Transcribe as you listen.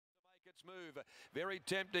Its move, very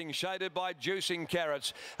tempting, shaded by Juicing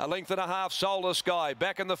Carrots. A length and a half, Solar Sky.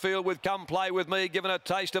 Back in the field with Come Play With Me, given a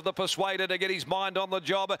taste of the Persuader to get his mind on the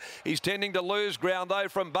job. He's tending to lose ground, though,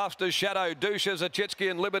 from Buster's Shadow. Dusha,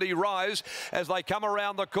 Zachitsky and Liberty Rise as they come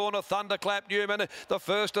around the corner. Thunderclap Newman, the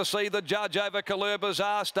first to see the judge over Colour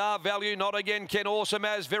Bazaar. Star Value, Not Again Ken, Awesome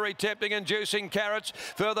As, very tempting, and Juicing Carrots.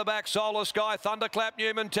 Further back, Solar Sky, Thunderclap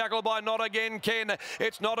Newman, tackled by Not Again Ken.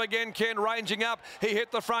 It's Not Again Ken ranging up. He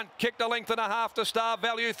hit the front, kicked a length and a half to Star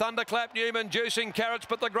Value. Thunderclap Newman, Juicing Carrots,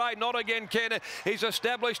 but the grey Not Again Ken. He's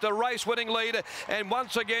established a race-winning lead, and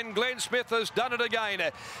once again Glenn Smith has done it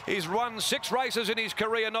again. He's won 6 races in his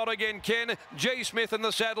career, Not Again Ken. G. Smith in the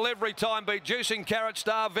saddle every time, beat Juicing Carrots,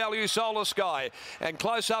 Star Value, Solar Sky. And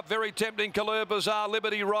close up, very tempting, Colour Bazaar,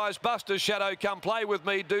 Liberty Rise, Buster's Shadow, Come Play With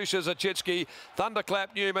Me, Dusha, Zachitsky.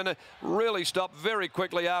 Thunderclap Newman really stopped very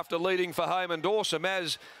quickly after leading for home, and Awesome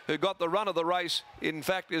As, who got the run of the race, in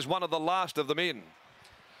fact is one of the last of them in.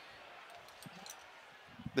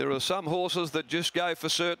 There are some horses that just go for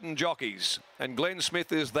certain jockeys, and Glenn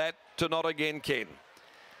Smith is that to Not Again Ken.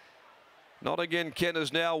 Not Again Ken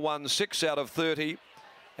has now won 6 out of 30,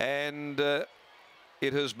 and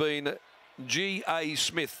it has been G.A.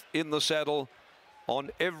 Smith in the saddle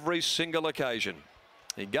on every single occasion.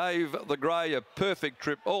 He gave the grey a perfect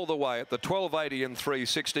trip all the way at the 1280 and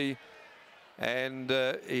 360. And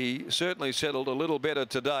he certainly settled a little better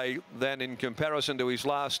today than in comparison to his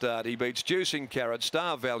last start. He beats Juicing Carrot,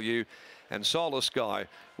 Star Value, and Solar Sky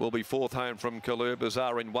will be fourth home from Colour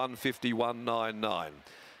Bazaar in 151.99.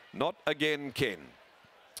 Not Again Ken.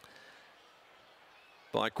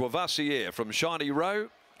 By Quavassier from Shiny Row,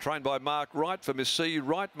 trained by Mark Wright for Miss C.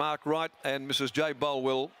 Wright, Mark Wright, and Mrs. J.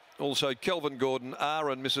 Bolwell. Also Kelvin Gordon,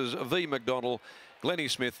 R. and Mrs. V. McDonald. Glennie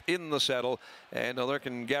Smith in the saddle, and I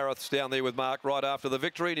reckon Gareth's down there with Mark right after the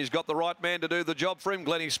victory, and he's got the right man to do the job for him,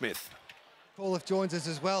 Glennie Smith. Paulif joins us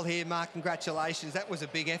as well here. Mark, congratulations. That was a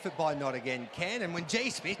big effort by Not Again Ken, and when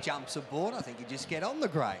G. Smith jumps aboard, I think you just get on the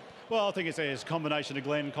grade. Well, I think it's a combination of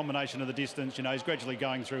Glenn, combination of the distance. You know, he's gradually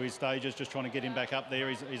going through his stages, just trying to get him back up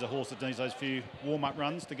there. He's a horse that needs those few warm-up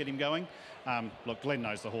runs to get him going. Look, Glenn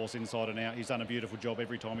knows the horse inside and out. He's done a beautiful job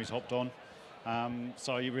every time he's hopped on.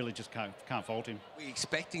 So you really just can't fault him. Were you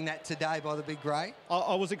expecting that today by the big grey?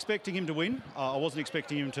 I was expecting him to win. I wasn't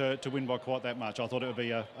expecting him to win by quite that much. I thought it would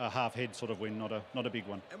be a half-head sort of win, not a big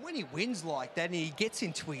one. And when he wins like that and he gets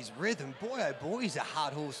into his rhythm, boy oh boy, he's a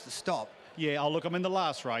hard horse to stop. Yeah, look, I mean, the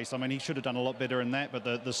last race, I mean, he should have done a lot better in that, but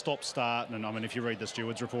the stop-start, and I mean, if you read the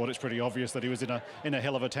steward's report, it's pretty obvious that he was in a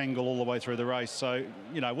hell of a tangle all the way through the race. So,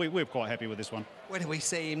 you know, we're quite happy with this one. Where do we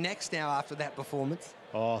see him next now after that performance?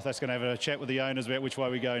 Oh, that's going to have a chat with the owners about which way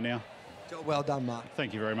we go now. Well done, Mark.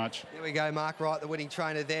 Thank you very much. There we go, Mark Wright, the winning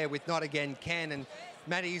trainer there with Not Again Ken. And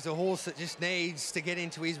Matty's a horse that just needs to get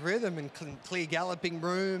into his rhythm and clear galloping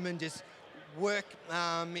room and just work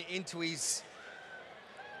into his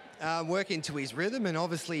rhythm, and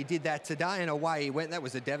obviously he did that today, and away he went. That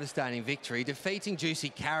was a devastating victory, defeating Juicy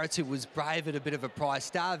Carrots, who was brave at a bit of a price.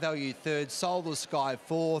 Star Value third, Solar Sky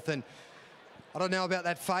fourth, and I don't know about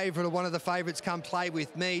that favourite or one of the favourites, Come Play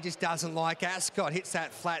With Me, just doesn't like Ascot. Hits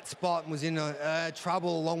that flat spot and was in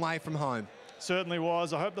trouble a long way from home. Certainly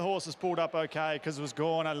was. I hope the horse has pulled up okay, because it was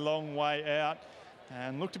gone a long way out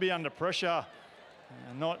and looked to be under pressure.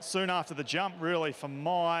 And not soon after the jump, really, for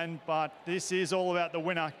mine, but this is all about the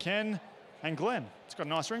winner, Ken and Glenn. It's got a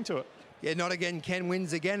nice ring to it. Yeah, Not Again Ken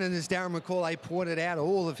wins again, and as Darren McCauley pointed out,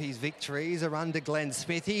 all of his victories are under Glenn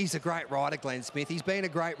Smith. He's a great rider, Glenn Smith. He's been a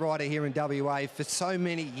great rider here in WA for so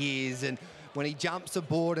many years, and when he jumps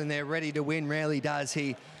aboard and they're ready to win, rarely does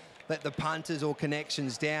he let the punters or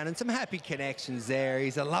connections down, and some happy connections there.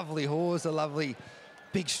 He's a lovely horse, a lovely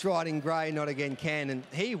big striding grey, Not Again Ken, and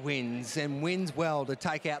he wins, and wins well to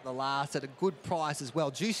take out the last at a good price as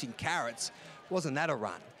well. Juicing Carrots, wasn't that a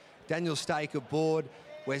run? Daniel Stake aboard.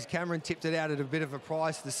 Wes Cameron tipped it out at a bit of a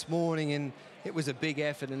price this morning, and it was a big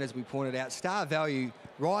effort, and as we pointed out, Star Value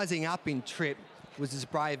rising up in trip was as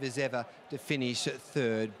brave as ever to finish at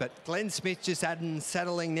third. But Glenn Smith just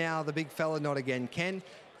settling now, the big fella, Not Again Ken.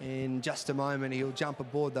 In just a moment, he'll jump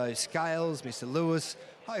aboard those scales. Mr. Lewis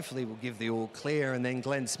hopefully will give the all clear, and then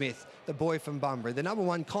Glenn Smith, the boy from Bunbury, the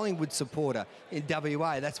 #1 Collingwood supporter in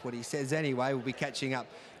WA. That's what he says anyway. We'll be catching up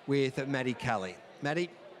with Matty Kelly. Matty?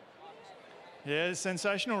 Yeah,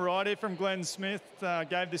 sensational ride here from Glenn Smith.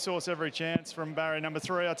 Gave this horse every chance from barrier number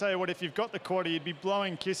 3. I'll tell you what, if you've got the quaddy, you'd be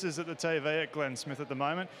blowing kisses at the TV at Glenn Smith at the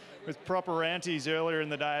moment. With proper antis earlier in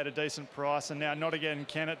the day at a decent price, and now Not Again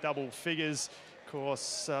Ken at double figures. Of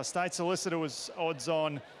course, State Solicitor was odds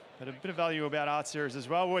on But a bit of value about Art Series as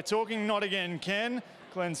well. We're talking Not Again Ken.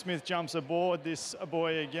 Glenn Smith jumps aboard this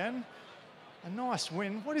boy again. A nice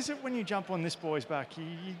win. What is it when you jump on this boy's back?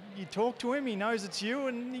 You talk to him, he knows it's you,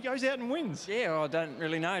 and he goes out and wins. Yeah, well, I don't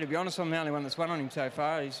really know, to be honest. I'm the only one that's won on him so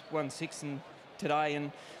far. He's won 6 today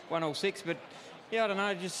and won all 6. But, yeah, I don't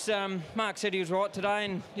know. Just Mark said he was right today,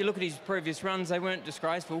 and you look at his previous runs, they weren't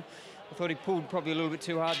disgraceful. I thought he pulled probably a little bit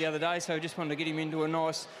too hard the other day, so I just wanted to get him into a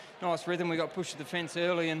nice rhythm. We got pushed to the fence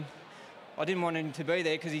early, and I didn't want him to be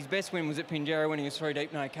there because his best win was at Pinjarra when he was 3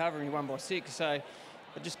 deep, no cover, and he won by 6. So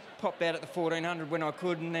I just popped out at the 1400 when I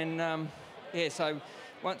could, and then, yeah, so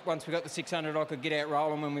once we got the 600, I could get out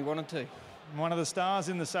rolling when we wanted to. One of the stars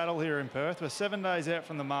in the saddle here in Perth. We're 7 days out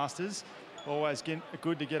from the Masters. Always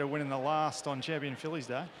good to get a win in the last on Champion Fillies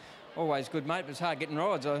Day. Always good, mate, but it's hard getting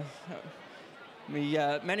rides.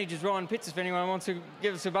 My manager's Ryan Pitts, if anyone wants to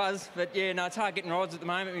give us a buzz. But, yeah, no, it's hard getting rides at the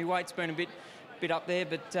moment. My weight's been a bit up there,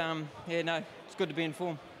 but, yeah, no, it's good to be in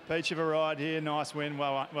form. Peach of a ride here. Nice win.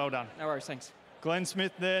 Well done. No worries, thanks. Glenn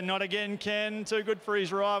Smith there. Not again, Ken. Too good for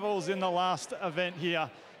his rivals in the last event here.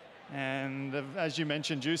 And as you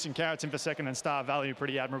mentioned, Juicing Carrots in for second and Star Value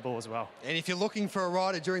pretty admirable as well. And if you're looking for a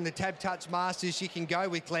rider during the Tab Touch Masters, you can go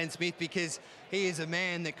with Glenn Smith because he is a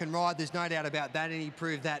man that can ride. There's no doubt about that, and he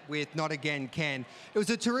proved that with Not Again Ken. It was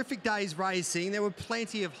a terrific day's racing. There were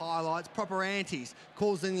plenty of highlights, proper antis,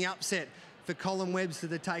 causing the upset for Colin Webster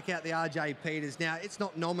to take out the RJ Peters. Now, it's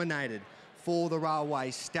not nominated for the Railway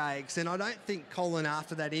Stakes, and I don't think Colin,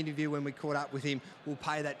 after that interview when we caught up with him, will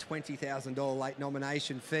pay that $20,000 late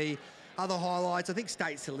nomination fee. Other highlights, I think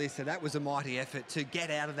State Solicitor, that was a mighty effort to get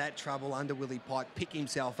out of that trouble under Willie Pike, pick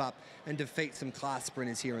himself up and defeat some class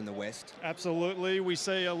sprinters here in the West. Absolutely. We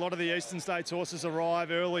see a lot of the Eastern States horses arrive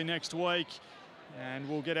early next week, and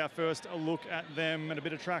we'll get our first look at them and a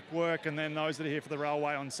bit of track work, and then those that are here for the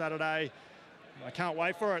Railway on Saturday. I can't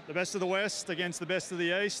wait for it. The best of the West against the best of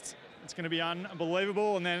the East. It's going to be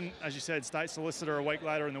unbelievable. And then, as you said, State Solicitor a week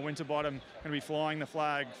later in the Winterbottom, going to be flying the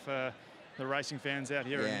flag for the racing fans out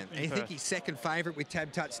here in I think he's second favourite with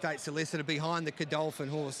Tab Touch State Solicitor behind the Godolphin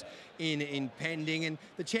horse in Pending. And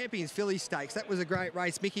the Champions Filly Stakes, that was a great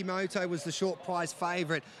race. Mickey Moto was the short prize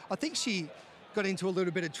favourite. I think she got into a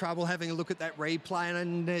little bit of trouble having a look at that replay,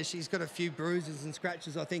 and she's got a few bruises and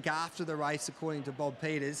scratches, I think, after the race, according to Bob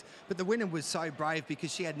Peters. But the winner was so brave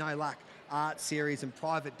because she had no luck. Art Series and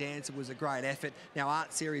Private Dancer was a great effort. Now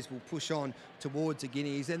Art Series will push on towards the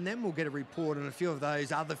Guineas, and then we'll get a report on a few of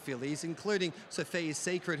those other fillies, including Sophia's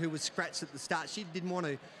Secret, who was scratched at the start. She didn't want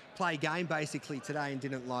to play game basically today and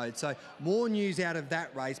didn't load. So more news out of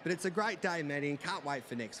that race, but it's a great day, Matty, and can't wait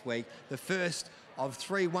for next week. The first of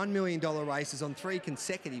 3 $1 million races on 3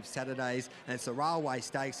 consecutive Saturdays, and it's the Railway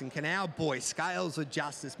Stakes. And can our boy Scales of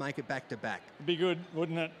Justice make it back to back? It'd be good,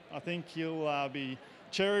 wouldn't it? I think he'll be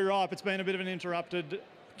cherry ripe. It's been a bit of an interrupted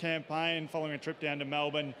campaign following a trip down to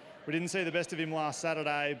Melbourne. We didn't see the best of him last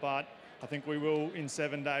Saturday, but I think we will in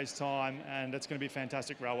 7 days' time, and it's going to be a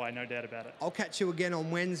fantastic Railway, no doubt about it. I'll catch you again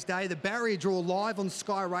on Wednesday. The barrier draw live on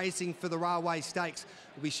Sky Racing for the Railway Stakes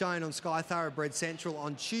will be shown on Sky Thoroughbred Central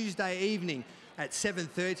on Tuesday evening at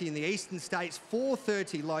 7:30 in the Eastern States,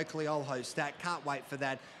 4:30 locally. I'll host that. Can't wait for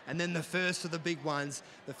that. And then the first of the big ones,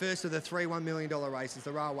 the first of the 3 $1 million races,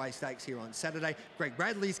 the Railway Stakes here on Saturday. Greg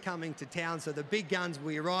Bradley's coming to town, so the big guns will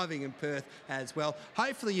be arriving in Perth as well.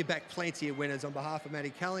 Hopefully you back plenty of winners. On behalf of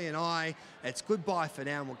Matty Kelly and I, it's goodbye for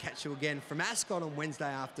now, and we'll catch you again from Ascot on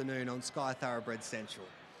Wednesday afternoon on Sky Thoroughbred Central.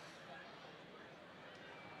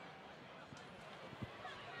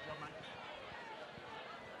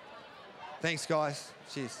 Thanks, guys.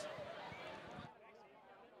 Cheers.